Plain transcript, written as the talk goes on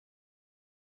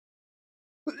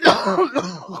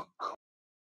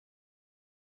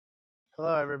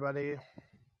Hello, everybody.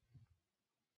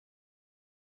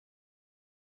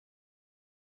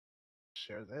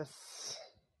 Share this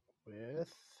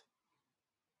with.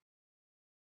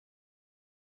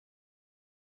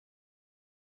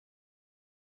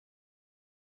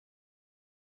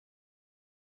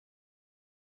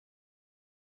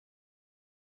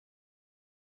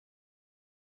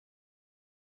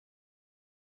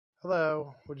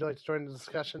 Hello, would you like to join the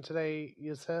discussion today,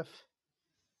 Yusuf?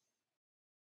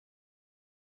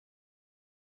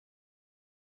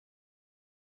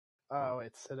 Oh,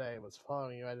 it's today. It was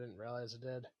following you. I didn't realize it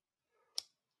did.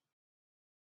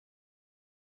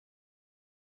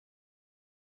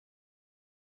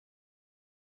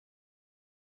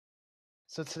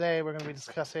 So today we're going to be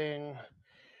discussing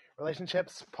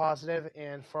relationships, positive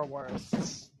and for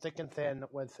worse, thick and thin,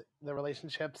 with the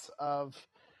relationships of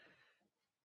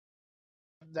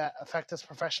that affect us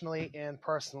professionally and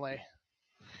personally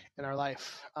in our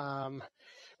life.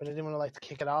 Would anyone like to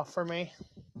kick it off for me?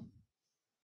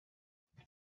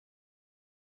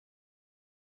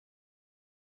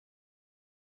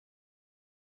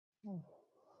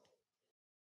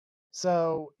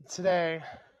 So today,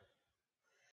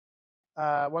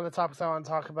 one of the topics I want to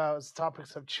talk about is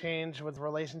topics of change with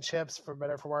relationships, for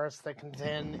better or for worse, thick and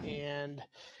thin. And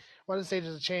one of the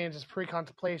stages of change is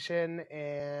pre-contemplation,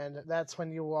 and that's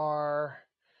when you are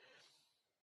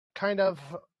kind of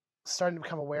starting to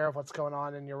become aware of what's going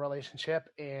on in your relationship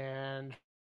and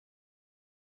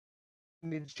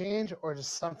need to change, or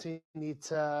just something need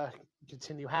to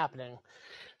continue happening.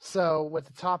 So with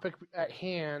the topic at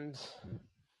hand,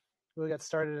 we'll get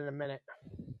started in a minute.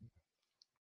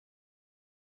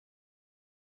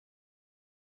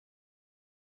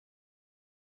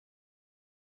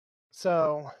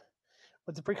 So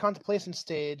with the pre-contemplation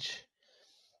stage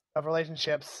of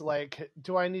relationships, like,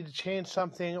 do I need to change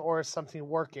something, or is something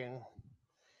working?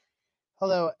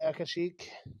 Hello, Ekashik.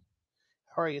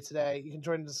 How are you today? You can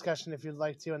join the discussion if you'd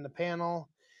like to in the panel.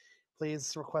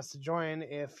 Please request to join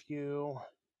if you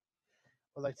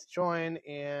would like to join.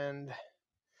 And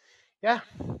yeah,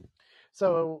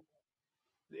 so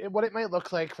what it might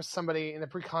look like for somebody in the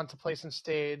pre-contemplation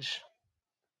stage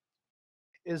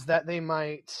is that they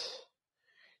might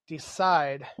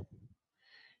decide,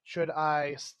 should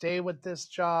I stay with this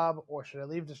job, or should I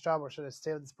leave this job, or should I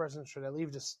stay with this person, should I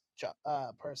leave this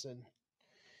person?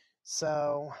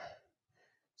 So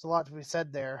there's a lot to be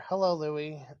said there. Hello,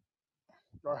 Louie,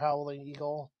 or Howling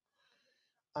Eagle.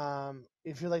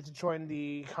 If you'd like to join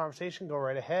the conversation, go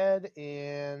right ahead.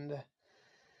 And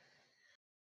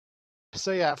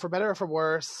so yeah, for better or for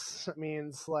worse, it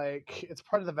means like it's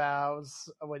part of the vows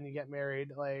when you get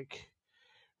married, like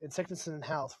in sickness and in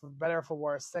health, for better or for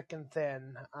worse, thick and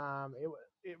thin.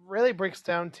 It really breaks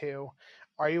down to,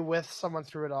 are you with someone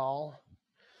through it all?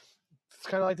 It's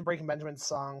kind of like the Breaking Benjamin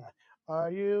song.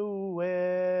 Are you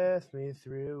with me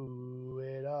through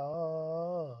it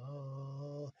all?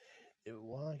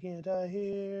 Why can't I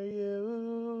hear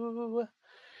you?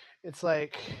 It's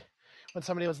like when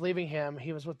somebody was leaving him,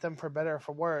 he was with them for better or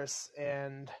for worse,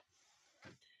 and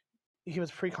he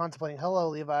was pre-contemplating. Hello,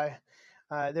 Levi.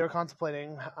 They were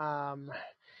contemplating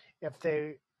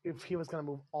if he was going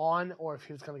to move on, or if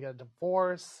he was going to get a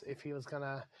divorce, if he was going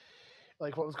to,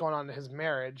 like, what was going on in his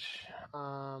marriage.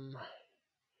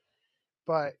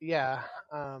 But yeah,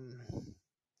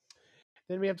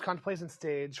 then we have the contemplation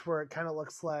stage where it kind of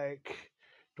looks like,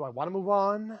 do I want to move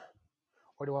on,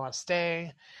 or do I want to stay?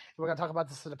 And we're going to talk about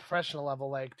this at a professional level,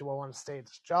 like, do I want to stay at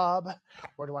this job,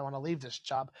 or do I want to leave this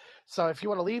job? So if you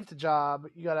want to leave the job,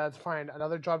 you got to find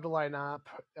another job to line up,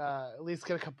 at least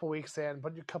get a couple weeks in,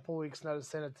 put your couple weeks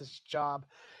notice in at this job.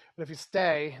 But if you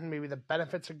stay, maybe the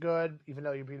benefits are good, even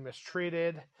though you're being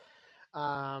mistreated.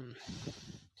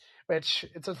 Which,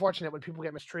 it's unfortunate when people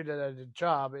get mistreated at a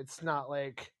job. It's not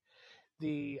like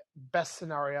the best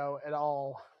scenario at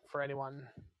all for anyone.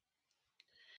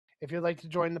 If you'd like to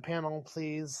join the panel,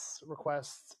 please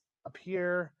request up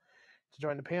here to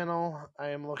join the panel. I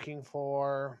am looking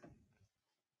for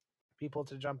people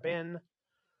to jump in.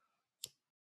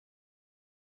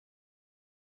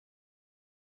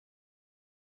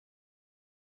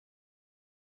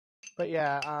 But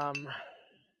yeah, and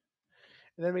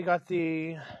then we got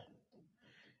the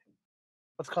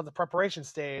what's called the preparation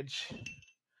stage,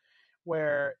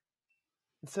 where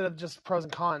instead of just pros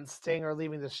and cons, staying or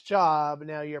leaving this job,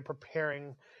 now you're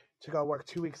preparing to go work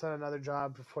 2 weeks on another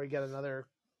job before you get another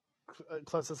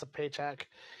closest a paycheck,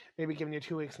 maybe giving you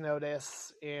 2 weeks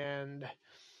notice. And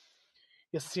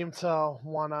you seem to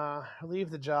want to leave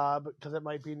the job because it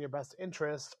might be in your best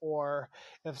interest, or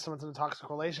if someone's in a toxic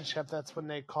relationship, that's when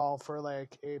they call for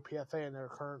like a PFA in their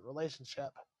current relationship.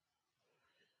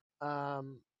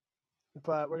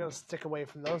 But we're going to stick away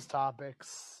from those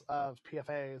topics of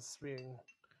PFAs being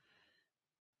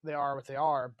they are what they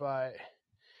are. But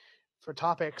for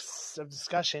topics of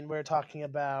discussion, we're talking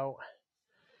about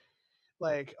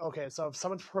like, okay, so if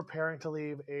someone's preparing to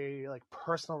leave a like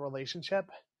personal relationship,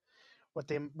 what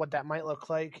that might look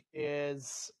like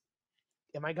is,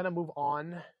 am I gonna move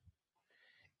on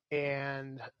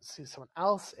and see someone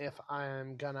else if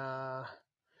I'm gonna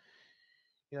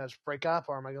just break up,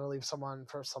 or am I gonna leave someone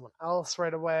for someone else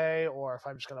right away, or if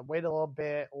I'm just gonna wait a little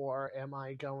bit, or am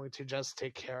I going to just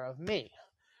take care of me?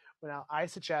 Now, I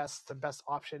suggest the best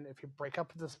option if you break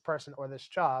up with this person or this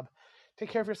job, take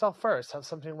care of yourself first. Have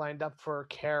something lined up for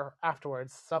care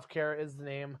afterwards. Self-care is the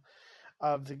name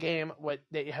of the game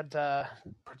that you had to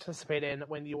participate in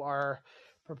when you are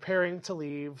preparing to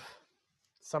leave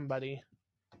somebody.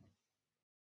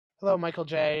 Hello, Michael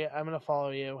J. I'm going to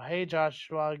follow you. Hey,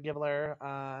 Joshua Gibler.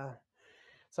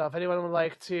 So if anyone would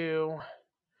like to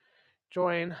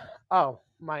join... Oh,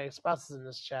 my spouse is in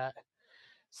this chat.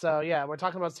 So yeah, we're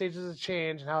talking about stages of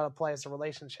change and how it applies to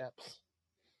relationships.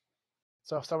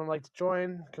 So if someone would like to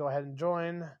join, go ahead and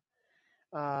join.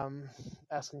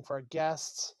 Asking for a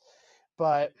guest.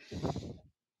 But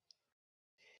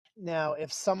now,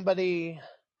 if somebody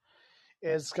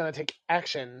is going to take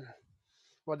action,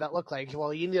 what would that look like?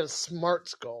 Well, you need a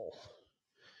SMART goal.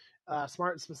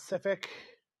 SMART, specific,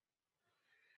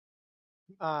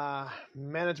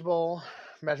 manageable,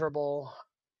 measurable,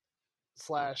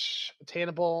 /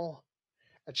 attainable,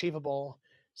 achievable,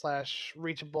 /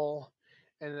 reachable,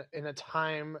 and in a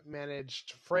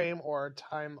time-managed frame or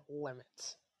time limit.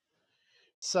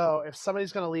 So if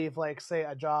somebody's going to leave, like, say,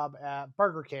 a job at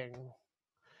Burger King,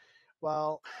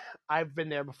 well, I've been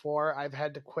there before. I've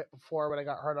had to quit before when I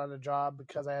got hurt on a job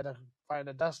because I had to find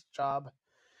a desk job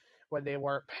when they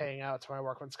weren't paying out to my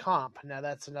workman's comp. Now,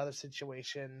 that's another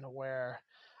situation where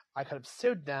I could have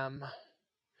sued them.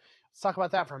 Let's talk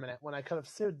about that for a minute. When I could have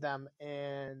sued them,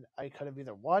 and I could have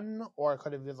either won or I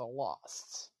could have either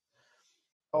lost.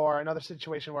 Or another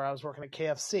situation where I was working at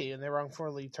KFC and they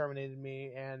wrongfully terminated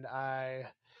me, and I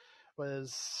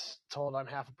was told I'm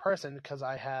half a person because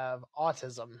I have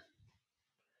autism.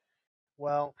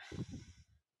 Well,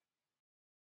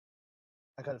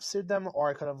 I could have sued them or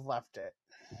I could have left it.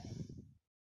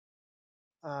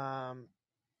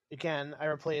 Again, I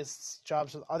replaced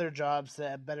jobs with other jobs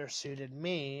that better suited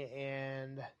me,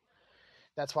 and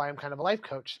that's why I'm kind of a life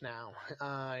coach now.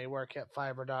 I work at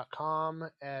Fiverr.com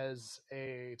as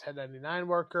a 1099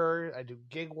 worker. I do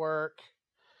gig work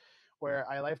where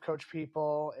I life coach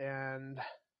people, and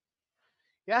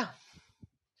yeah.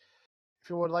 If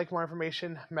you would like more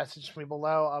information, message me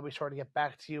below. I'll be sure to get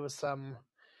back to you with some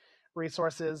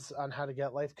resources on how to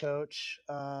get life coach.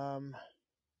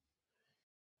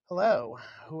 Hello,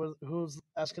 who's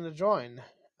asking to join?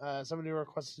 Somebody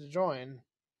requested to join.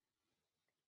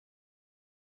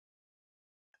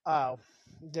 Oh,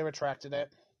 they retracted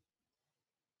it.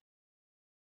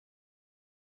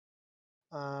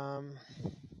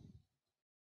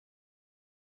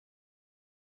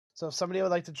 So if somebody would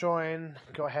like to join,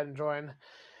 go ahead and join.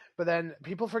 But then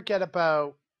people forget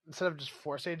about, instead of just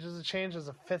 4 stages of change, there's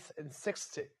a 5th and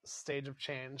 6th stage of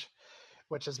change,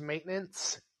 which is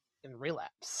maintenance and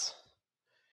relapse.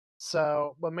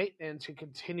 So with maintenance, you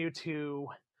continue to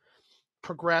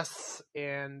progress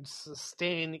and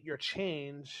sustain your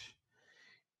change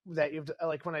that you've,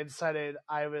 like when I decided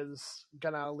I was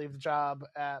gonna leave the job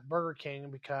at Burger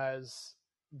King because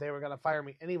they were gonna fire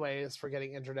me anyways for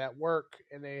getting injured at work,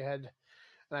 and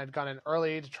I'd gone in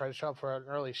early to try to show up for an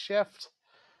early shift,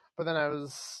 but then I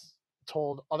was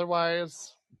told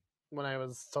otherwise when I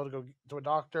was told to go to a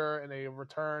doctor, and they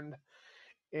returned,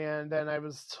 and then I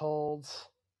was told,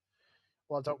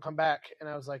 well, don't come back, and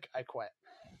I was like, I quit.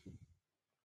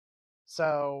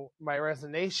 So my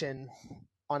resignation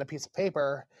on a piece of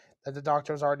paper that the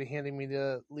doctor was already handing me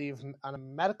to leave on a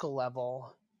medical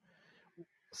level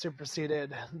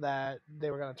superseded that they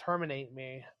were going to terminate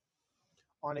me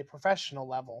on a professional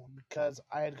level because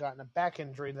I had gotten a back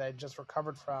injury that I just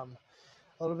recovered from.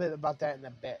 A little bit about that in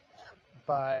a bit.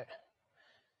 But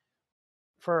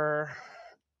for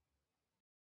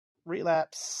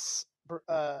relapse,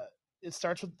 it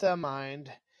starts with the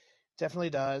mind.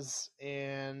 Definitely does.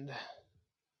 And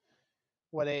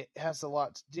what it has a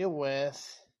lot to deal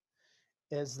with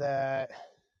is that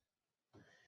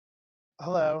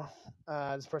Hello.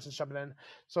 This person's jumping in.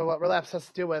 So what relapse has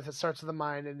to do with, it starts with the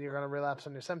mind and you're going to relapse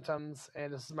on your symptoms.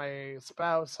 And this is my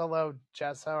spouse. Hello,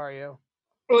 Jess. How are you?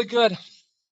 Really good.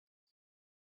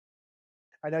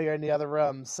 I know you're in the other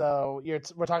room. So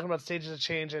we're talking about stages of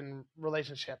change in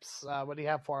relationships. What do you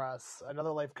have for us?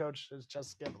 Another life coach is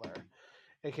Jess Gibbler,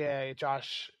 a.k.a.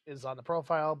 Josh is on the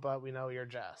profile, but we know you're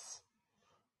Jess.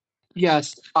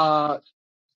 Yes.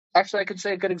 Actually, I could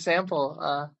say a good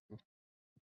example.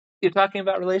 You're talking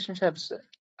about relationships.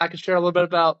 I could share a little bit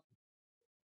about,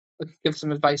 give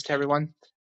some advice to everyone.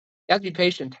 You have to be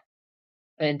patient,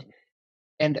 and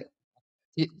and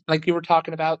like you were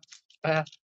talking about, uh,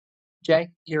 Jay,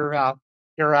 your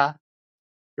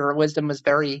your wisdom was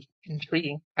very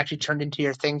intriguing. Actually, turned into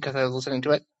your thing because I was listening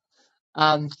to it.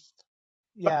 Um,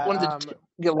 but Yeah. one of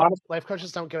a lot of Life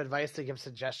coaches don't give advice, they give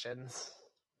suggestions.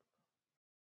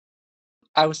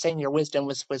 I was saying your wisdom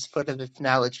was full of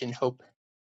knowledge and hope.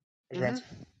 Mm-hmm.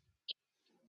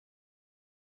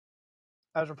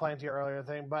 I was replying to your earlier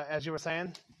thing, but as you were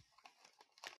saying,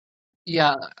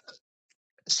 Yeah.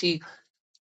 See,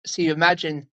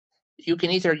 imagine you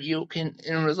can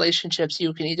in relationships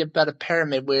you can either build a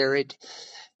pyramid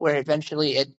where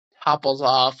eventually it topples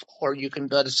off, or you can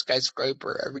build a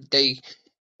skyscraper every day,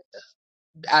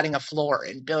 adding a floor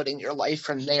and building your life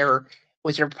from there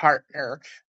with your partner.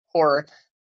 Or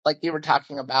like you were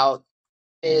talking about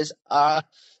is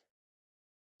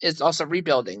also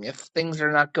rebuilding. If things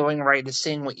are not going right, is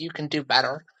seeing what you can do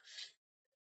better.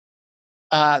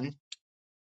 um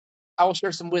I will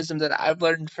share some wisdom that I've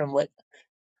learned from what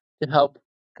to help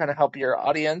kind of help your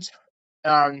audience.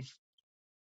 um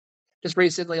just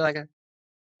recently, like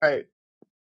I,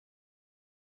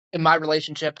 in my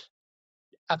relationship,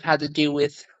 I've had to deal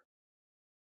with,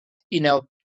 you know,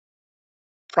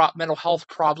 mental health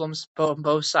problems on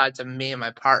both sides of me and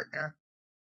my partner.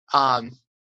 Um,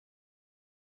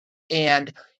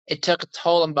 and it took a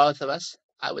toll on both of us,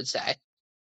 I would say.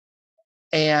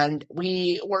 And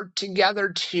we worked together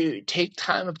to take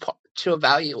time apart to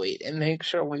evaluate and make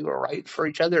sure we were right for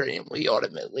each other. And we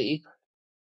ultimately,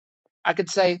 I could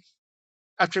say,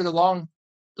 after the long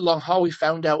haul, we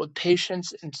found out with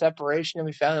patience and separation, and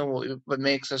we found out what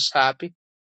makes us happy.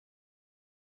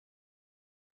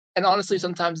 And honestly, mm-hmm.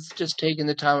 sometimes it's just taking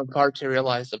the time apart to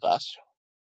realize the best.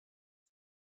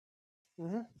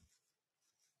 Mm-hmm.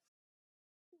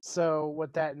 So,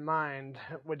 with that in mind,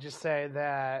 would you say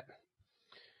that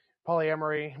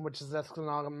polyamory, which is ethical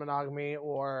monogamy,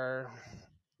 or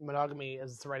monogamy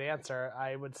is the right answer?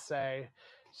 I would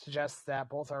suggest that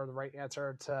both are the right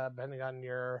answer to depending on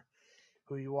your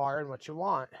who you are and what you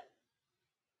want.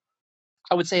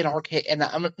 I would say in our case, and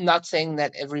I'm not saying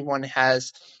that everyone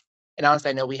has, and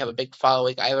honestly, I know we have a big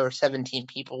following. I have over 17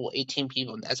 people, 18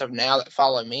 people as of now that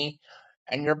follow me,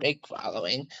 and your big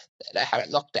following that I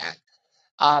haven't looked at.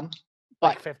 Um,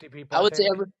 Like but 50 people, I I would say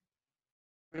think. every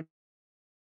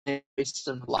basis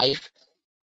of life,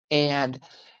 and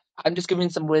I'm just giving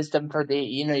some wisdom for the,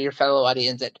 your fellow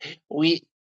audience that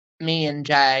me and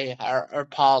Jay are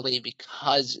poly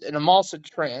because, and I'm also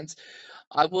trans.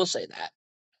 I will say that.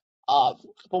 Uh,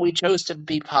 but we chose to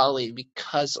be poly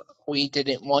because we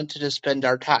didn't want to just spend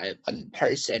our time on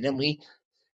person, and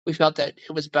we felt that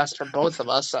it was best for both of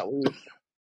us that we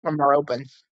were more open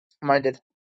minded.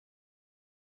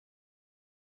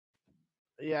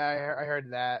 Yeah, I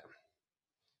heard that.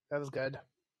 That was good.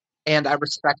 And I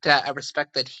respect that. I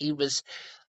respect that he was.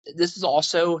 This is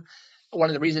also one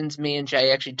of the reasons me and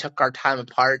Jay actually took our time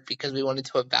apart, because we wanted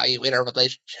to evaluate our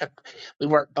relationship. We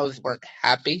weren't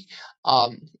happy.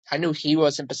 I knew he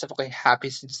wasn't specifically happy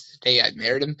since the day I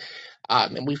married him,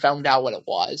 and we found out what it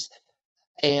was.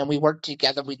 And we worked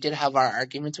together. We did have our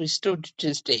arguments. We still to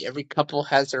this day, every couple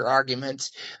has their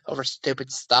arguments over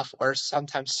stupid stuff or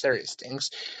sometimes serious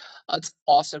things. It's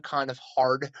also kind of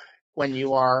hard when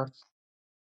you are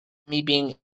me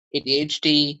being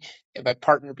ADHD and my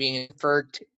partner being an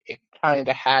introvert. It kind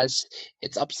of has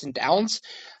its ups and downs.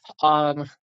 Um,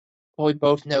 but we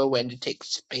both know when to take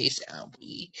space, and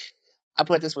I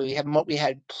put it this way: we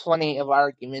had plenty of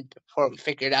argument before we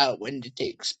figured out when to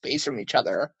take space from each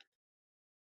other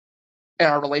in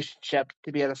our relationship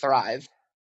to be able to thrive.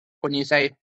 Wouldn't you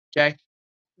say, Jay?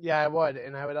 Yeah, I would.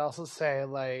 And I would also say,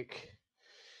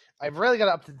 I've really got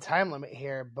up to the time limit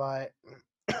here, but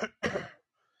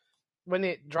when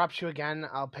it drops you again,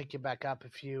 I'll pick you back up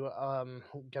if you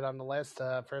get on the list.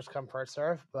 First come, first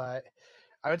serve. But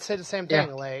I would say the same Yeah,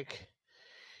 thing. Like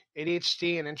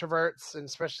ADHD and introverts, and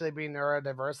especially being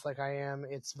neurodiverse like I am,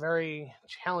 it's very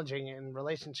challenging in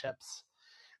relationships.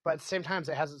 But at the same time, it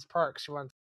has its perks.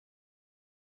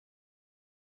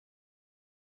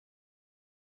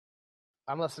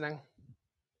 I'm listening.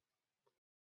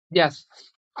 Yes,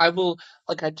 I will.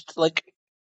 Like I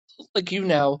like you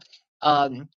know,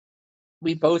 um,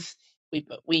 we both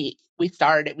we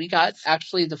started. We got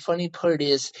actually the funny part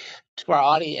is to our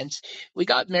audience, we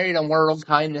got married on World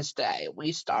Kindness Day.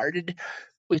 We started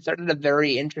a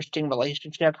very interesting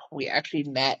relationship. We actually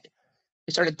met.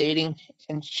 We started dating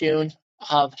in June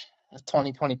of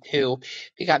 2022.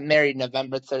 We got married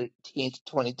November 13th,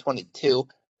 2022,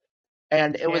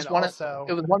 and it And was one of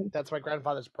it also, was one. that's my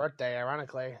grandfather's birthday,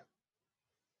 ironically.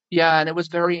 Yeah, and it was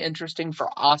very interesting for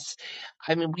us.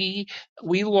 I mean, we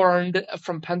learned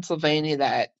from Pennsylvania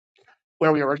that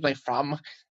where we were originally from.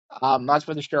 Not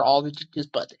supposed to share all the details,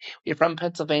 but we're from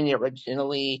Pennsylvania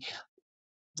originally.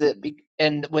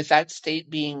 And with that state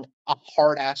being a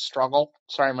hard ass struggle,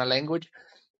 sorry my language,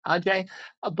 Jay,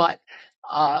 but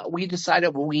we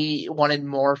decided we wanted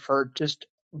more for just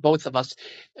both of us.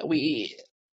 We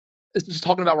Just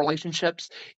talking about relationships.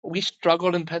 We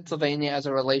struggled in Pennsylvania as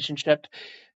a relationship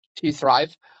to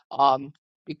thrive, um,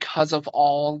 because of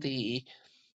all the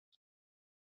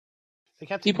They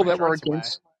kept taking people my that were insurance away.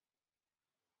 against.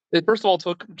 They first of all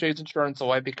took Jay's insurance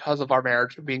away because of our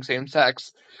marriage being same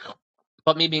sex.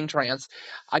 But me being trans,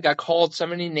 I got called so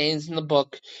many names in the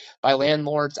book by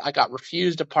landlords. I got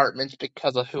refused apartments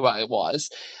because of who I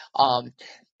was. Um,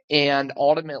 and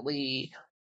ultimately,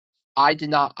 I did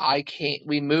not, I can't,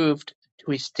 we moved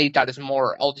to a state that is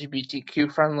more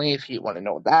LGBTQ friendly. If you want to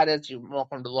know what that is, you're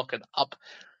welcome to look it up.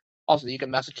 Also, you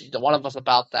can message either one of us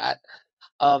about that.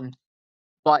 Um,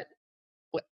 but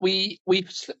we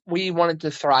wanted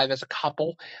to thrive as a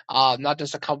couple, not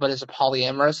just a couple, but as a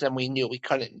polyamorous, and we knew we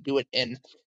couldn't do it in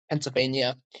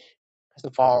Pennsylvania because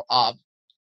of all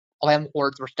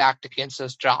landlords were stacked against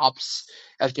us. Jobs,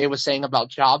 as Jay was saying about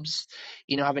jobs,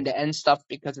 having to end stuff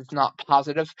because it's not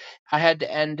positive. I had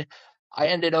to end. I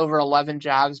ended over 11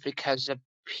 jobs because of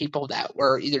people that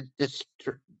were either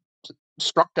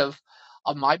destructive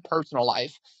of my personal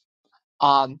life.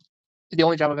 Um, the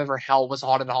only job I've ever held was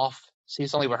on and off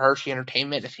seasonally with Hershey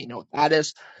Entertainment, if you know what that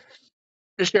is.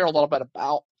 Just share a little bit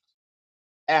about,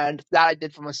 and that I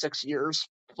did for my 6 years,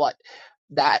 but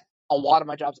that a lot of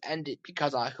my jobs ended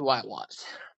because of who I was.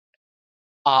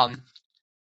 Um,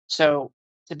 so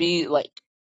to be like,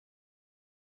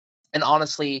 and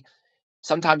honestly,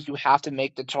 sometimes you have to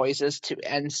make the choices to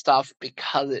end stuff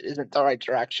because it isn't the right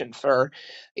direction for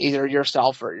either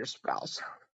yourself or your spouse.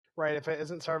 Right, if it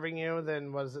isn't serving you,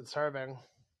 then what is it serving?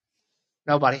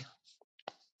 Nobody,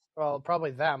 Well,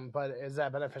 probably them, but is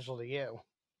that beneficial to you?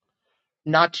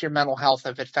 not to your mental health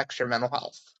if it affects your mental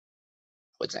health,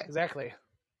 I would say. Exactly.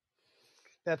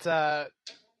 That's a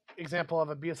example of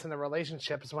abuse in the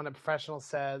relationship is when a professional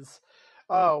says,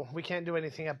 "Oh, we can't do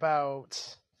anything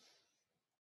about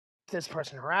this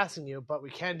person harassing you, but we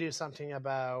can do something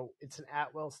about it's an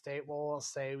at will state." Well, we'll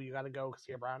say you got to go because of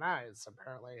your brown eyes.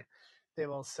 Apparently, they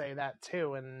will say that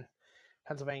too in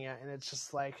Pennsylvania, and it's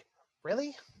just like,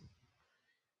 really?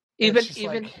 It's Even just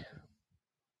like, even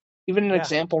even an yeah.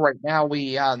 example right now,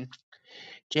 we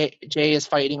Jay is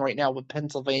fighting right now with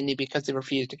Pennsylvania because they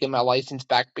refused to give my license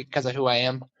back because of who I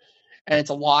am, and it's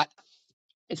a lot.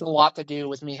 It's a lot to do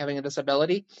with me having a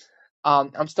disability.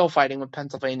 I'm still fighting with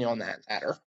Pennsylvania on that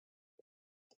matter,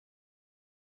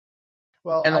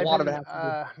 Well, and a I've lot of it been has to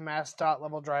do. a mass dot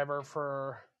level driver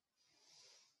for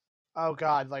oh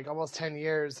god, like almost 10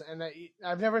 years, and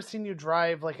I've never seen you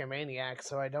drive like a maniac,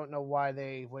 so I don't know why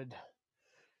they would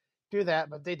do that,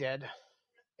 but they did.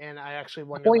 And I actually The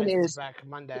won your point license is, back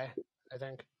Monday, I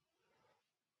think.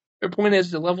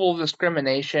 the level of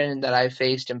discrimination that I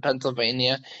faced in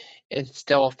Pennsylvania is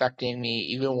still affecting me,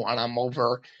 even when I'm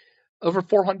over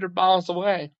 400 miles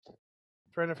away.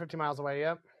 350 miles away,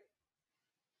 yep.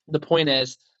 The point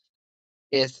is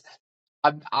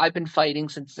I've been fighting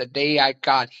since the day I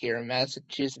got here in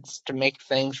Massachusetts to make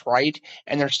things right,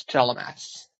 and they're still a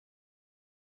mess.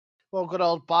 Well, good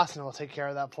old Boston will take care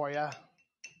of that for you.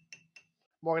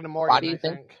 Morgan and Why do Morgan, you I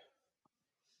think? think.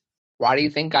 Why do you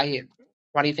think I?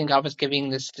 Why do you think I was giving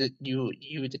this to you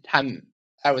the time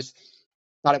I was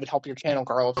thought it would help your channel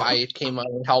grow if I came on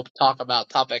and helped talk about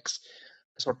topics?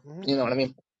 Hmm. You know what I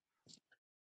mean?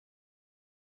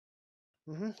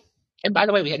 Hmm. And by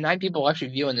the way, we had 9 people actually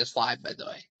viewing this live. By the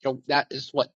way,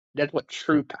 that's what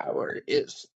true power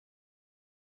is.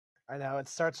 I know. It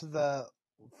starts with the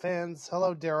fans.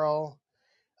 Hello, Daryl.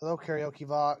 Hello, Karaoke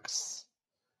Vox.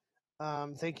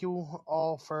 Thank you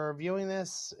all for viewing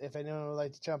this. If anyone would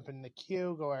like to jump in the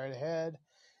queue, go right ahead.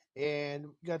 And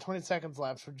we got 20 seconds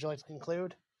left. Would you like to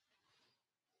conclude?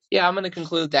 Yeah, I'm going to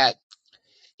conclude that.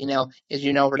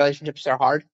 Relationships are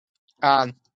hard.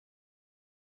 Um,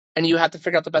 and you have to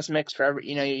figure out the best mix for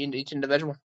each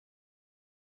individual.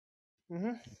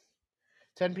 Mm-hmm.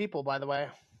 10 people, by the way.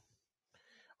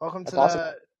 Welcome That's to awesome.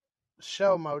 the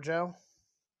show, Mojo.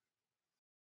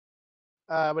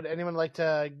 Would anyone like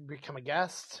to become a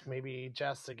guest? Maybe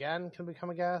Jess again can become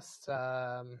a guest.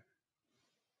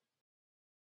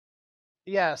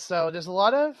 Yeah, so there's a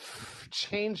lot of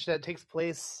change that takes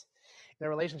place in a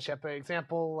relationship. An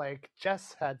example, like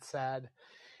Jess had said,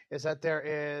 is that there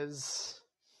is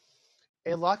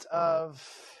a lot of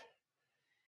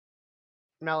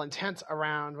malintent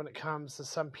around when it comes to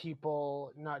some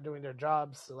people not doing their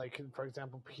jobs. Like, for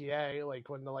example, PA, like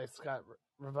when the lights got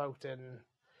revoked in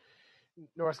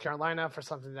North Carolina for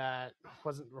something that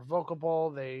wasn't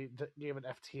revocable, they gave an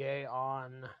FTA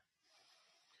on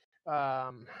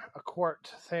a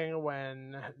court thing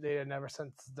when they had never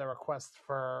sent the request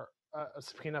for a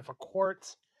subpoena for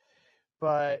court,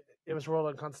 but it was ruled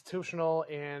unconstitutional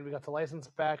and we got the license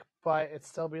back, but it's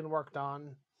still being worked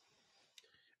on.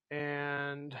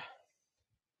 And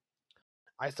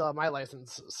I still have my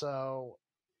license, so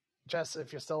Jess,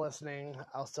 if you're still listening,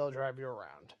 I'll still drive you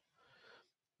around.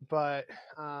 But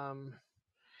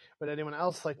would anyone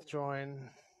else like to join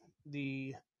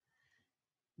the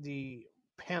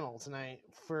panel tonight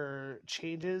for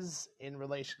changes in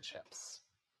relationships?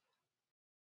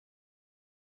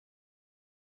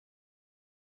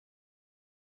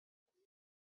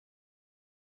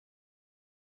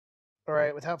 All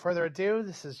right, without further ado,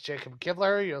 this is Jacob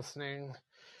Gibler. You're listening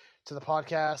to the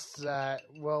podcast that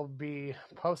will be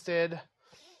posted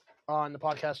on the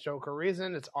podcast Joke or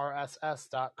Reason. It's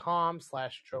rss.com/joke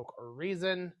or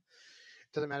reason.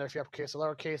 Doesn't matter if you uppercase or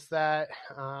lowercase that.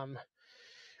 I'm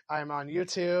on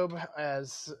YouTube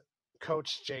as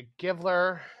Coach Jake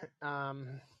Givler.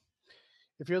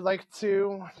 If you'd like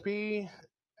to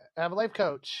have a life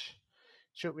coach,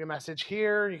 shoot me a message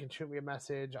here. You can shoot me a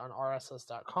message on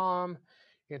rss.com.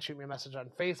 You can shoot me a message on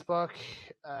Facebook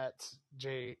at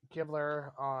J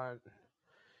Gibler on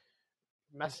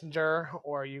Messenger,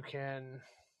 or you can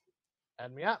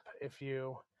add me up if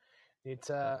you need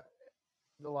the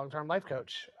long-term life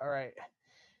coach. All right.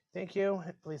 Thank you.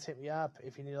 Please hit me up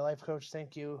if you need a life coach.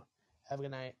 Thank you. Have a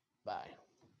good night. Bye.